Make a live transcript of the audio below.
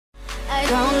I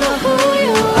don't know who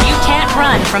you are. You can't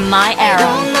run from my I arrow.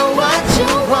 don't know what you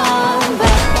want,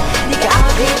 but 네가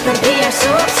어디든 피할 수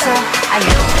없어. I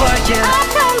look for you. I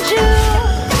found you.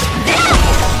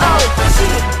 O.G.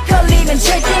 걸리면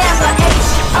절대 안 봐.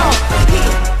 H.O.P.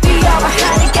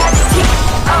 위험하니까지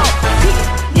T.O.P.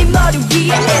 네 머리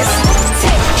위에 is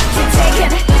take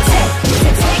it.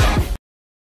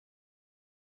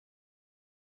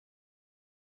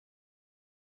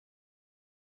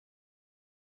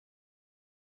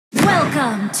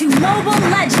 Welcome to Mobile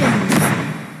Legends!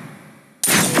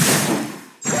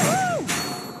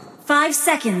 5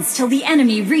 seconds till the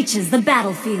enemy reaches the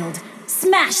battlefield.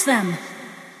 Smash them!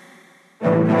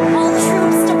 All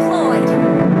troops deployed!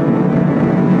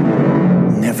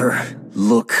 Never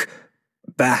look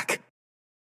back.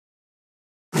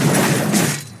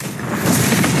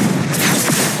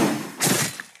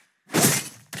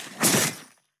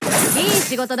 いい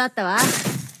仕事だったわ。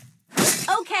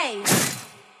Okay!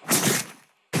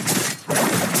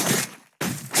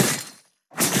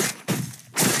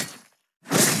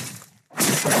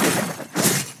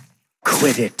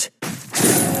 Quit it.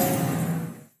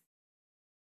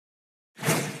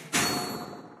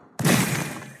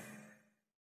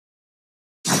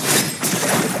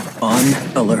 On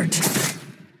alert.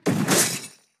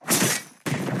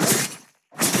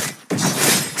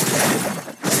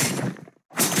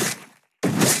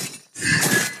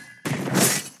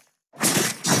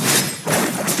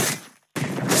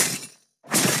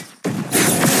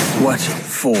 What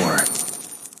for?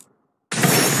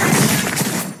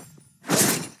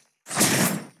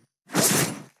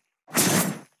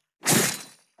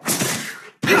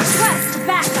 Request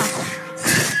backup!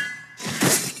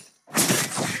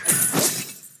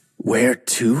 Where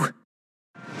to?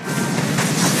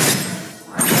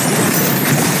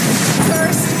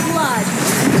 First blood!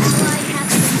 Ally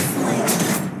has been slain.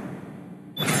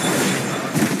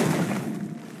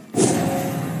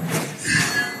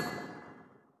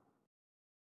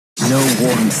 No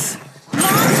warmth.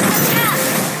 Launch attack!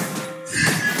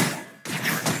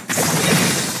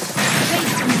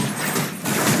 Face me.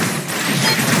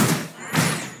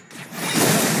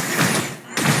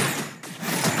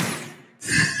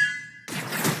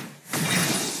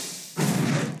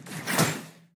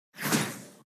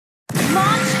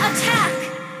 Launch attack!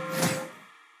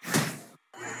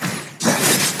 That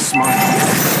smile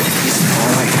is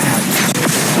all I have.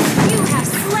 You have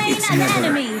slain It's an never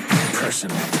enemy!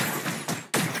 personal.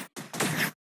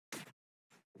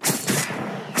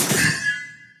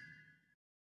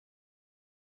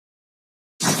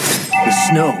 The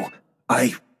snow,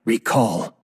 I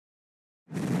recall.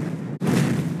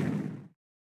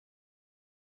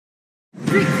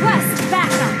 Request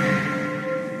backup!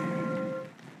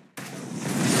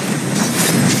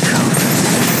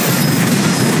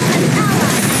 An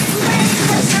ally slain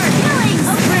with her killing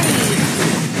spree!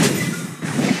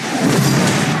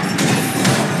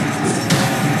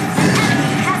 An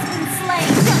enemy has been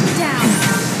slain! Shut down!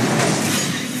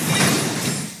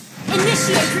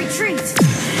 Initiate retreat!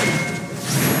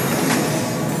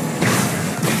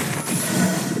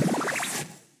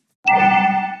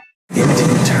 It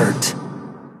didn't hurt.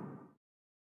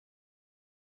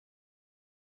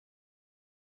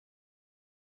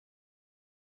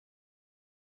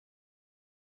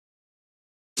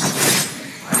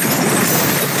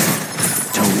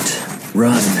 Don't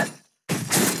run.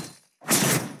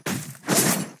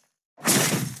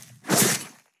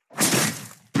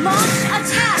 Launch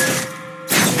attack!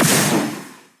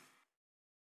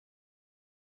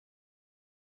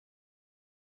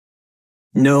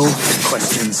 No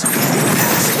questions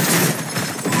asked.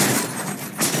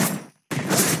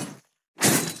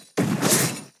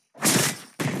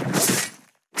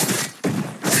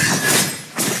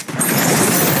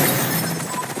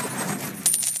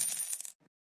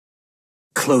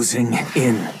 Closing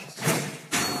in.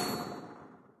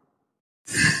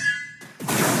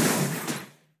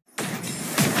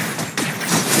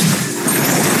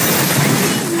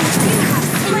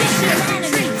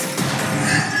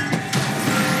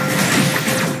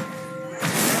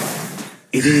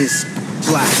 It is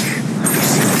black.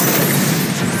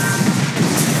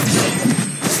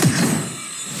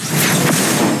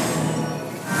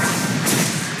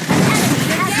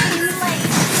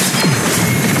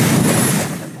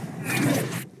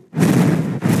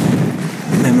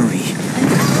 Memory.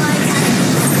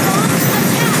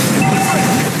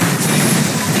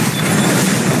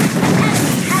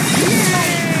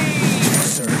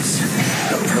 Serves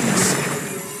a purpose.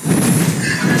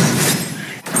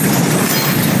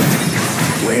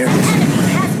 Where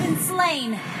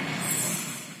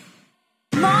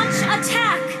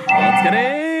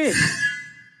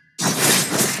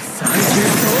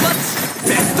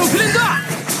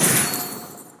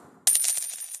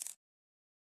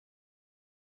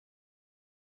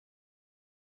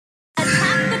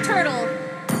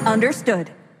Understood.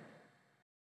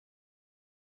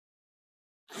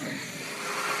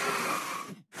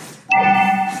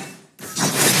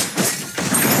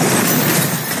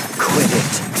 Quit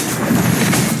it.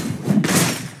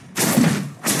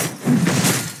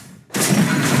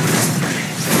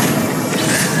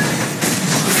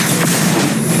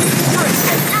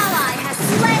 An ally has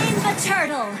slain the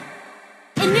turtle.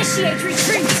 Initiate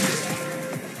retreat.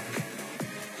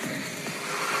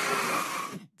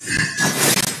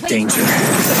 Danger.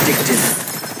 Addicted.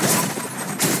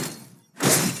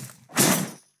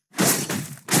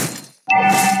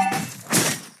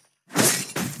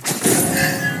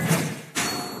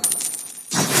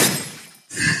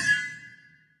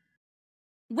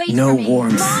 Wait No for me.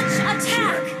 warmth. Launch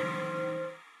attack.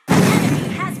 An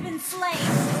enemy has been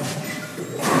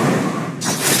slain.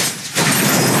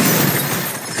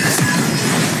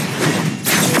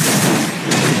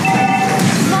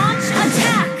 Launch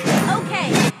attack.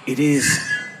 Okay. It is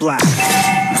black. You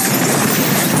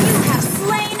have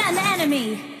slain an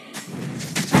enemy.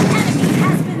 An enemy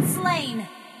has been slain.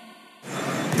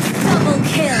 Double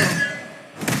kill.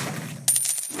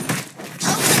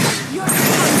 Okay, your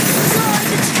team destroyed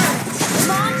the turret.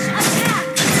 Launch attack.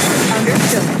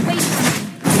 Understood. Wait for me.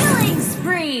 Killing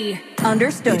spree.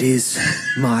 Understood. It is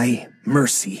my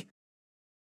mercy.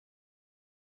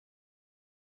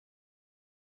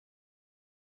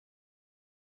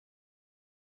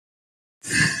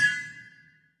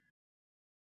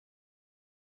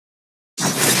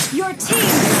 Your team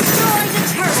destroyed a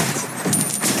turret.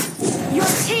 Your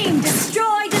team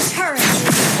destroyed a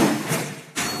turret.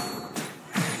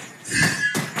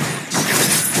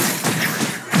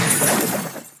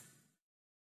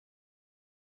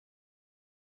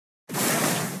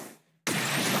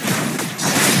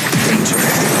 Danger.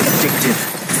 Addictive.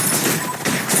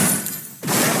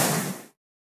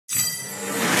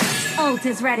 Ult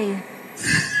is ready.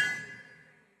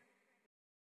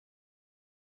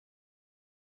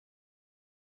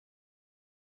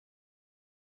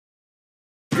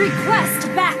 Request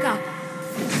backup.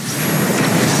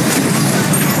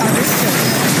 Understood.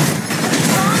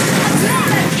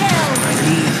 Mega kill.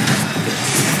 Need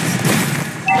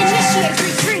Initiate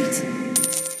retreat.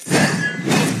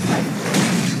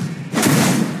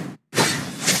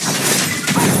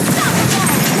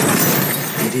 Unstoppable.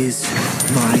 It is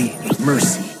my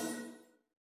mercy.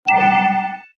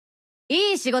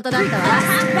 いい仕事だったわ。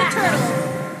 Request backup.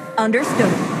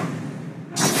 Understood.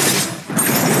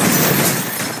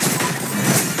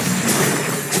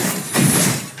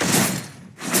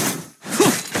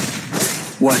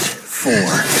 What for?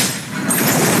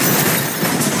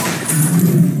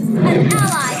 An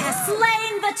ally has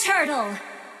slain the turtle.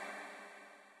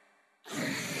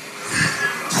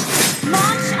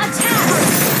 Launch attack.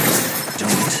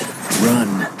 Don't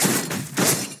run.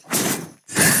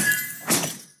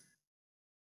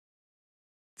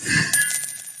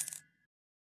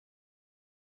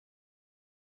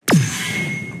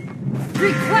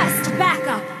 Request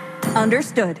backup.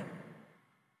 Understood.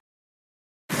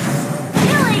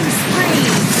 Killing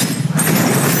spree.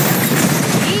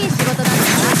 いい仕事だったわ。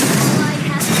 Ally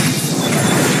has been slain.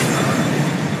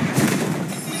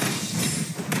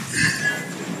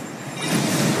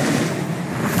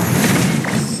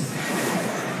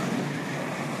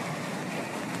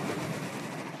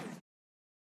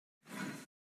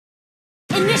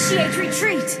 Initiate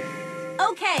retreat.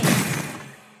 Okay.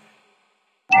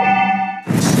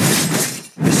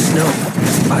 The snow.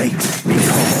 I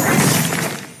recall.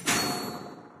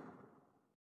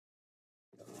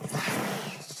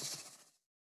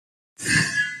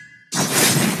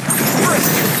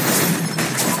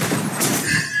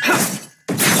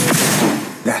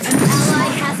 That Ally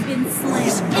has been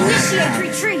slain. Initiate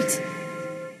retreat.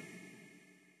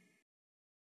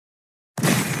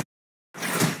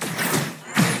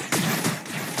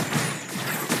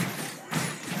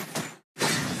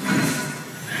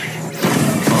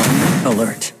 on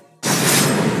alert.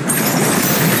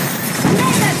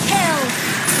 Mega kill.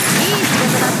 いい仕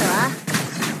事だったわ。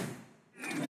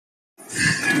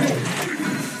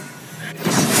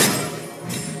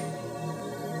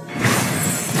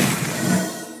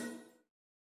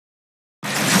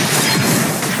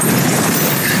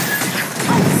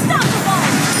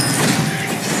 Unstoppable.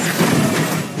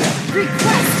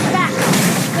 Request backup.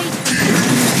 Wait.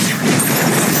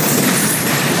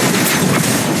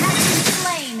 Has been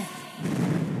slain.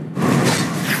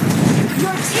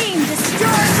 Your team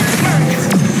destroyed the turret.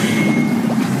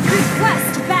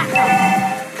 Request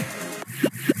backup.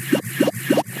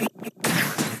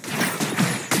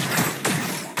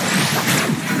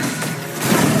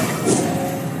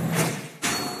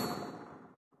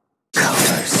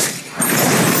 Colors.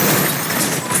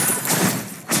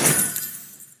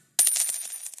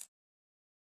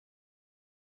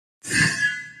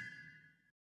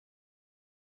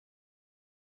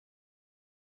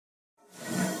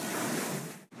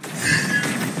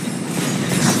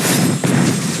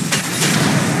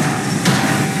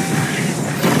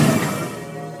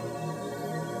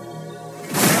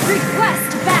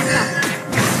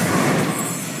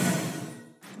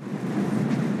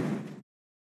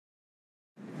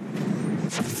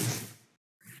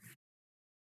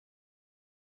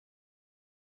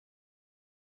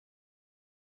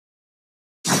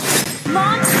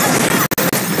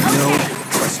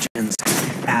 questions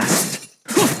asked.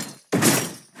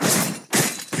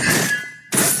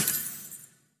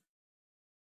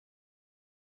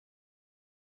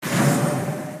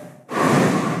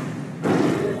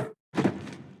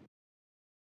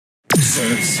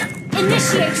 Serves.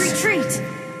 Initiate retreat!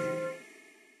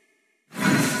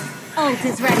 Ult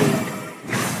is ready.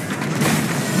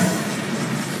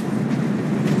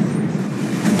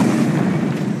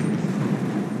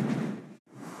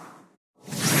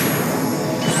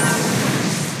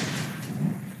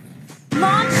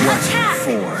 Launch attack!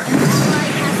 For Ally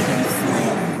has been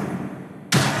slain.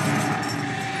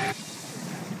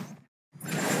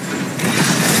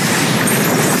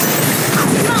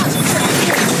 Monster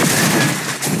kill!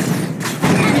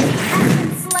 Enemy has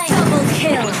been slain. Double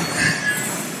kill!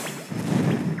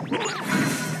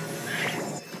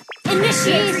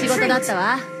 Initiate いい仕事だっ retreat! た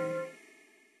わ。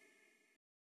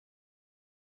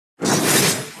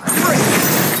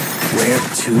 where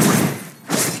to?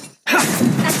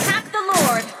 Attack the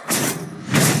Lord!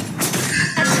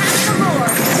 Attack the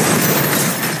Lord!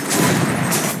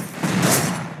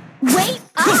 Wait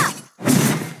up!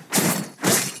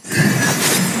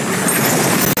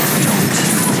 Don't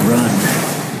run.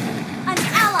 An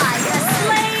ally has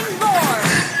slain Lord!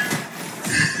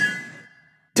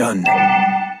 Done.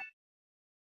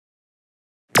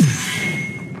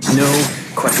 No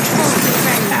questions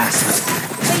asked.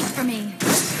 Wait for me.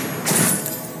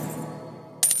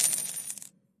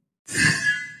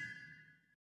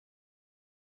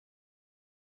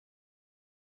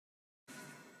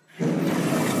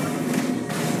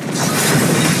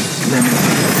 Lemon.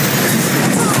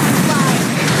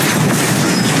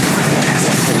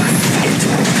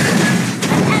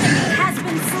 An enemy has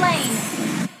been slain.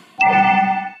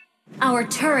 Our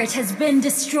turret has been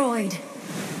destroyed.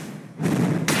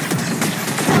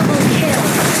 Double kill.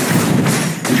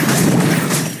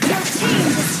 Your team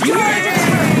destroyed